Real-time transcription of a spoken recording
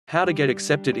How to get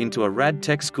accepted into a Rad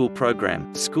Tech School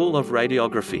program, School of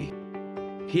Radiography.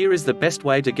 Here is the best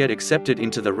way to get accepted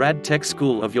into the Rad Tech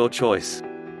School of your choice.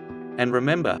 And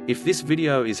remember, if this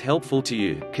video is helpful to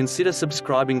you, consider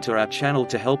subscribing to our channel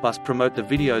to help us promote the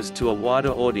videos to a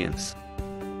wider audience.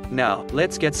 Now,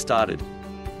 let's get started.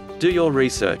 Do your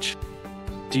research.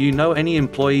 Do you know any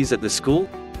employees at the school?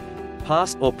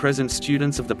 Past or present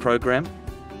students of the program?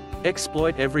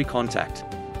 Exploit every contact.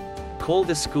 Call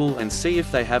the school and see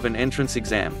if they have an entrance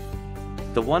exam.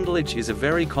 The Wonderlich is a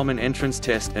very common entrance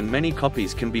test and many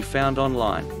copies can be found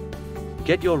online.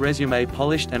 Get your resume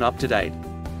polished and up to date.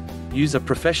 Use a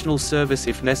professional service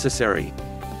if necessary.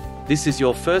 This is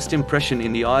your first impression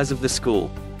in the eyes of the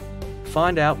school.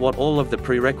 Find out what all of the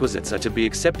prerequisites are to be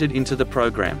accepted into the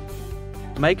program.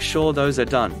 Make sure those are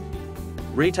done.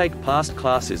 Retake past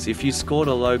classes if you scored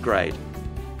a low grade.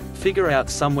 Figure out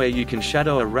somewhere you can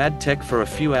shadow a Rad Tech for a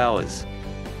few hours.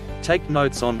 Take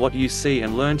notes on what you see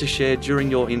and learn to share during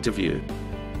your interview.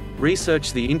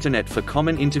 Research the internet for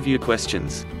common interview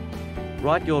questions.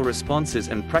 Write your responses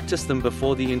and practice them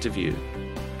before the interview.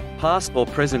 Past or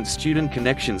present student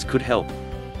connections could help.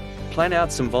 Plan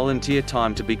out some volunteer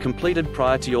time to be completed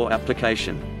prior to your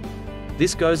application.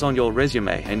 This goes on your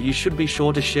resume and you should be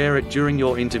sure to share it during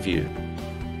your interview.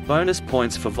 Bonus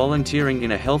points for volunteering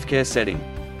in a healthcare setting.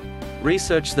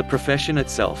 Research the profession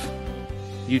itself.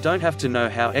 You don't have to know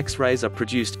how X-rays are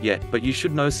produced yet, but you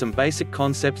should know some basic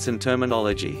concepts and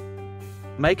terminology.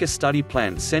 Make a study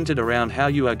plan centered around how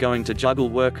you are going to juggle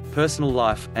work, personal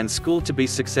life, and school to be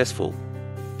successful.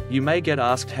 You may get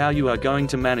asked how you are going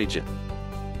to manage it.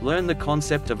 Learn the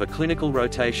concept of a clinical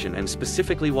rotation and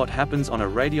specifically what happens on a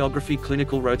radiography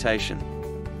clinical rotation.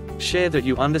 Share that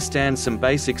you understand some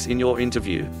basics in your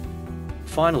interview.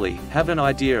 Finally, have an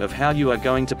idea of how you are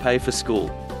going to pay for school.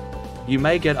 You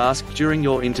may get asked during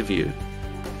your interview.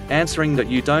 Answering that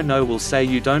you don't know will say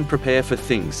you don't prepare for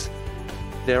things.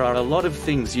 There are a lot of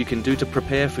things you can do to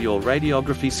prepare for your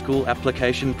radiography school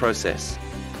application process.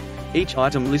 Each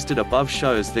item listed above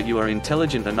shows that you are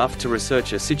intelligent enough to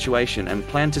research a situation and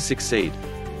plan to succeed.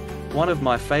 One of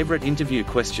my favorite interview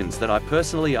questions that I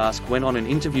personally ask when on an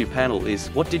interview panel is,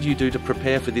 what did you do to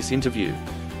prepare for this interview?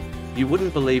 You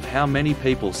wouldn't believe how many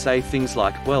people say things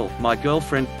like, well, my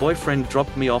boyfriend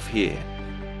dropped me off here.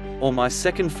 Or my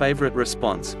second favorite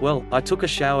response, well, I took a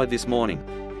shower this morning.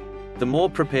 The more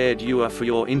prepared you are for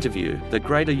your interview, the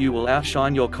greater you will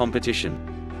outshine your competition.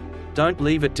 Don't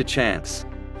leave it to chance.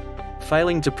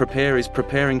 Failing to prepare is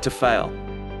preparing to fail.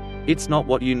 It's not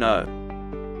what you know.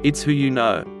 It's who you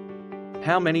know.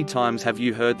 How many times have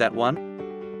you heard that one?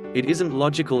 It isn't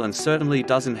logical and certainly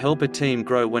doesn't help a team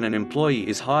grow when an employee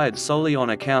is hired solely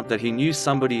on account that he knew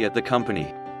somebody at the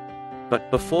company.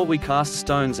 But before we cast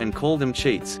stones and call them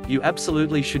cheats, you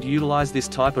absolutely should utilize this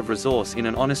type of resource in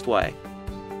an honest way.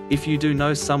 If you do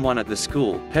know someone at the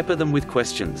school, pepper them with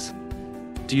questions.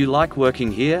 Do you like working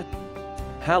here?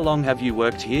 How long have you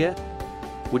worked here?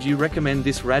 Would you recommend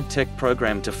this Rad Tech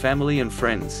program to family and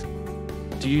friends?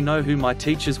 Do you know who my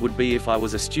teachers would be if I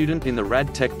was a student in the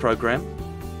Rad Tech program?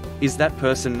 Is that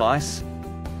person nice?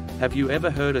 Have you ever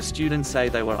heard a student say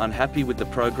they were unhappy with the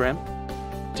program?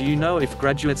 Do you know if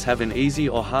graduates have an easy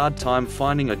or hard time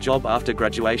finding a job after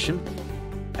graduation?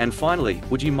 And finally,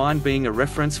 would you mind being a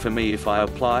reference for me if I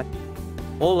apply?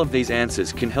 All of these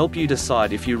answers can help you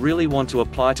decide if you really want to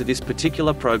apply to this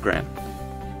particular program.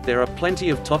 There are plenty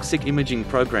of toxic imaging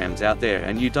programs out there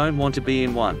and you don't want to be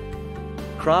in one.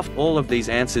 Craft all of these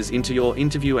answers into your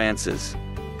interview answers.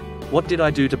 What did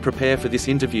I do to prepare for this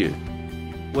interview?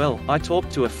 Well, I talked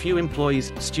to a few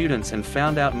employees, students and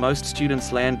found out most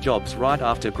students land jobs right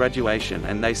after graduation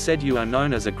and they said you are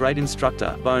known as a great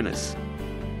instructor. Bonus.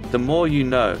 The more you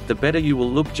know, the better you will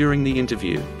look during the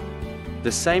interview.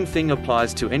 The same thing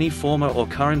applies to any former or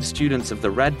current students of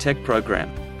the Rad Tech program.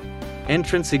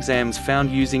 Entrance exams found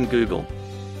using Google.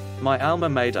 My alma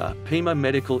mater, Pima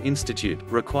Medical Institute,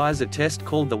 requires a test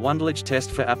called the Wonderlich test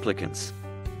for applicants.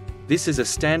 This is a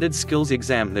standard skills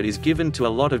exam that is given to a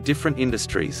lot of different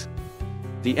industries.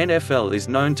 The NFL is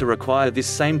known to require this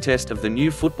same test of the new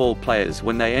football players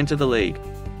when they enter the league.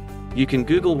 You can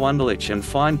Google Wonderlich and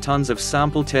find tons of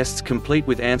sample tests complete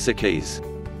with answer keys.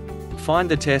 Find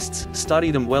the tests,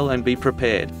 study them well and be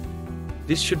prepared.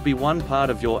 This should be one part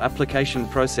of your application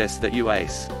process that you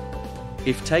ace.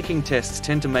 If taking tests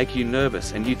tend to make you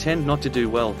nervous and you tend not to do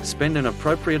well, spend an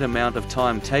appropriate amount of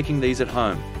time taking these at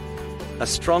home. A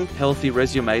strong, healthy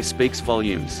resume speaks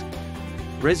volumes.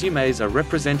 Resumes are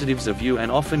representatives of you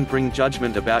and often bring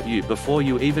judgment about you before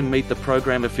you even meet the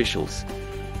program officials.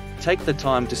 Take the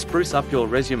time to spruce up your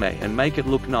resume and make it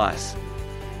look nice.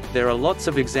 There are lots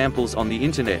of examples on the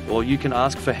internet, or you can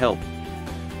ask for help.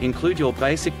 Include your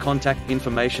basic contact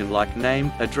information like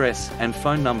name, address, and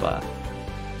phone number.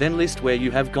 Then list where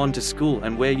you have gone to school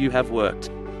and where you have worked.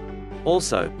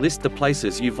 Also, list the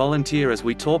places you volunteer as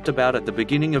we talked about at the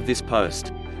beginning of this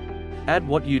post. Add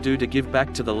what you do to give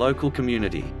back to the local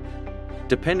community.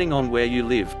 Depending on where you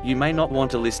live, you may not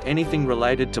want to list anything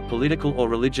related to political or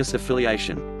religious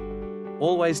affiliation.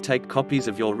 Always take copies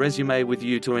of your resume with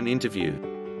you to an interview.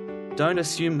 Don't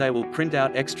assume they will print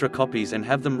out extra copies and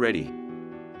have them ready.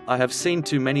 I have seen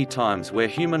too many times where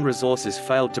human resources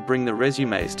failed to bring the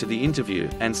resumes to the interview,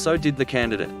 and so did the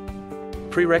candidate.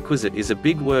 Prerequisite is a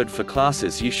big word for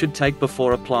classes you should take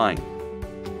before applying.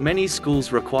 Many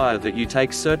schools require that you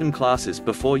take certain classes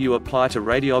before you apply to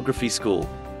radiography school.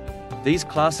 These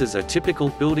classes are typical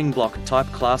building block type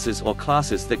classes, or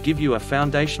classes that give you a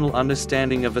foundational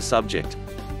understanding of a subject.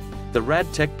 The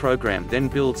Rad Tech program then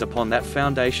builds upon that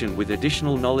foundation with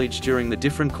additional knowledge during the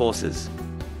different courses.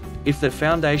 If the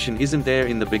foundation isn't there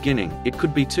in the beginning, it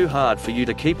could be too hard for you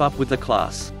to keep up with the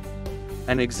class.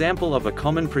 An example of a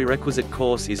common prerequisite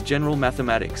course is general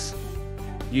mathematics.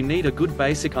 You need a good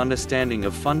basic understanding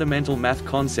of fundamental math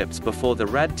concepts before the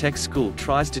Rad Tech School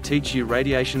tries to teach you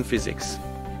radiation physics.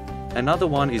 Another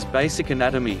one is basic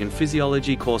anatomy and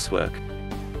physiology coursework.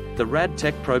 The Rad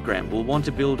Tech program will want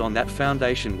to build on that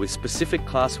foundation with specific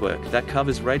classwork that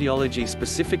covers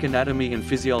radiology-specific anatomy and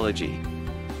physiology.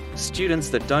 Students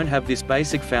that don't have this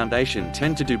basic foundation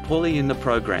tend to do poorly in the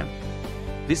program.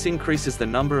 This increases the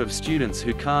number of students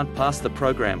who can't pass the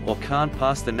program or can't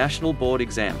pass the national board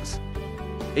exams.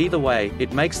 Either way,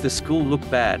 it makes the school look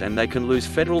bad, and they can lose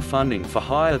federal funding for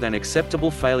higher than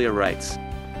acceptable failure rates.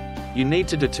 You need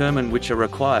to determine which are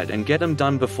required and get them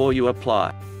done before you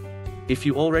apply. If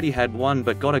you already had one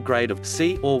but got a grade of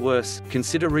C or worse,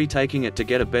 consider retaking it to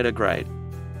get a better grade.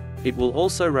 It will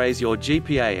also raise your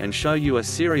GPA and show you are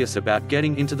serious about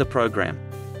getting into the program.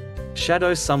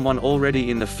 Shadow someone already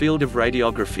in the field of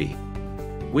radiography.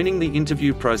 Winning the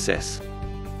interview process.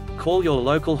 Call your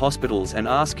local hospitals and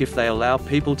ask if they allow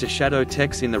people to shadow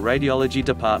techs in the radiology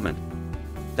department.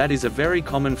 That is a very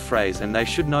common phrase, and they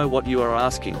should know what you are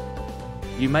asking.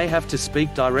 You may have to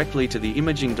speak directly to the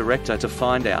imaging director to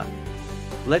find out.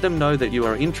 Let them know that you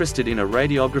are interested in a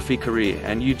radiography career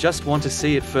and you just want to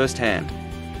see it firsthand.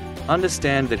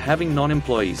 Understand that having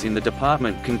non-employees in the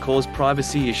department can cause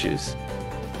privacy issues.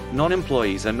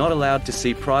 Non-employees are not allowed to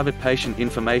see private patient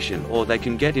information, or they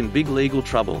can get in big legal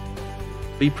trouble.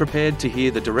 Be prepared to hear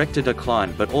the director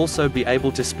decline, but also be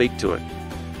able to speak to it.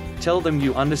 Tell them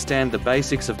you understand the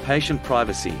basics of patient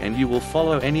privacy and you will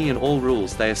follow any and all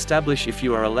rules they establish if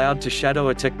you are allowed to shadow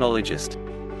a technologist.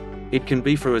 It can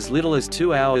be for as little as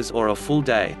 2 hours or a full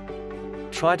day.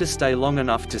 Try to stay long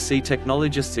enough to see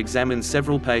technologists examine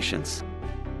several patients.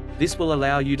 This will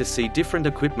allow you to see different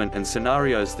equipment and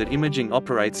scenarios that imaging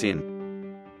operates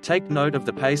in. Take note of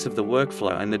the pace of the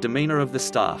workflow and the demeanor of the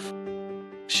staff.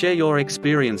 Share your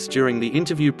experience during the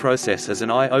interview process as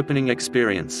an eye-opening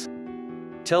experience.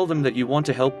 Tell them that you want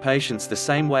to help patients the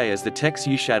same way as the techs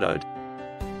you shadowed.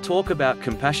 Talk about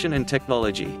compassion and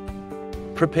technology.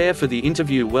 Prepare for the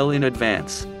interview well in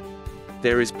advance.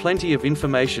 There is plenty of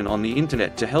information on the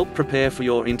internet to help prepare for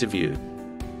your interview.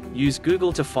 Use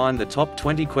Google to find the top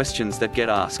 20 questions that get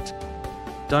asked.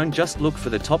 Don't just look for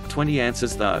the top 20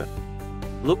 answers though.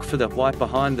 Look for the why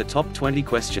behind the top 20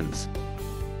 questions.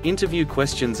 Interview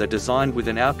questions are designed with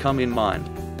an outcome in mind.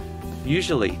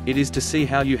 Usually, it is to see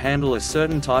how you handle a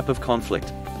certain type of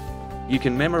conflict. You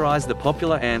can memorize the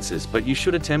popular answers, but you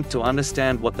should attempt to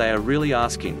understand what they are really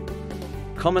asking.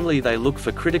 Commonly they look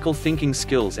for critical thinking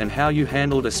skills and how you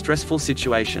handled a stressful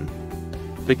situation.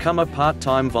 Become a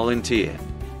part-time volunteer.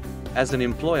 As an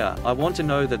employer, I want to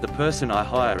know that the person I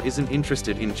hire isn't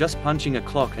interested in just punching a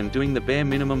clock and doing the bare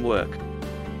minimum work.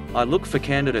 I look for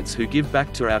candidates who give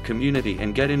back to our community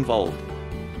and get involved.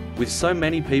 With so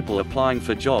many people applying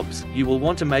for jobs, you will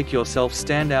want to make yourself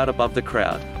stand out above the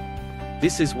crowd.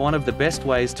 This is one of the best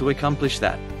ways to accomplish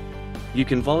that. You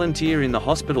can volunteer in the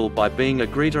hospital by being a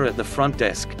greeter at the front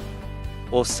desk,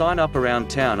 or sign up around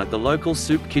town at the local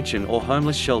soup kitchen or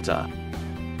homeless shelter.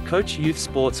 Coach youth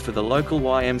sports for the local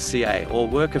YMCA, or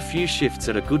work a few shifts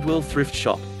at a Goodwill thrift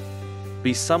shop.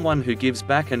 Be someone who gives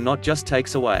back and not just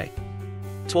takes away.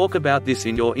 Talk about this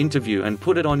in your interview and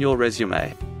put it on your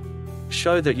resume.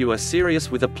 Show that you are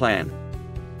serious with a plan.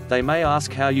 They may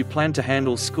ask how you plan to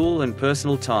handle school and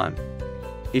personal time.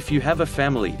 If you have a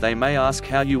family, they may ask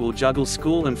how you will juggle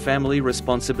school and family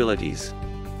responsibilities.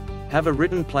 Have a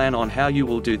written plan on how you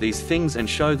will do these things and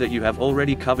show that you have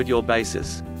already covered your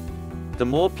bases. The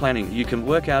more planning you can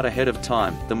work out ahead of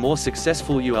time, the more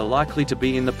successful you are likely to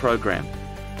be in the program.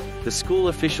 The school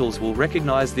officials will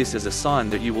recognize this as a sign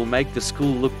that you will make the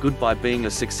school look good by being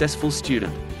a successful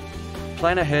student.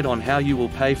 Plan ahead on how you will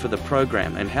pay for the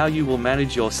program and how you will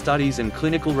manage your studies and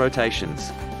clinical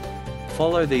rotations.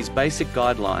 Follow these basic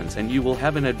guidelines and you will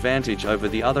have an advantage over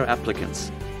the other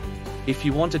applicants. If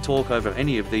you want to talk over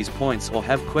any of these points or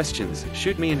have questions,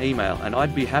 shoot me an email and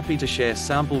I'd be happy to share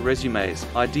sample resumes,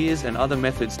 ideas and other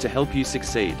methods to help you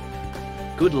succeed.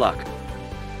 Good luck!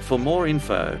 For more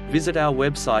info, visit our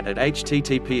website at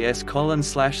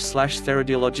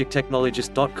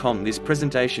https://radiologictechnologist.com. This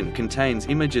presentation contains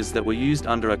images that were used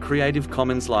under a Creative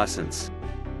Commons license.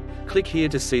 Click here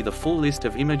to see the full list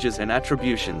of images and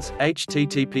attributions,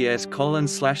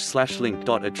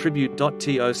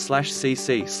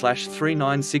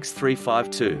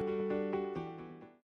 https://link.attribute.to/cc/396352.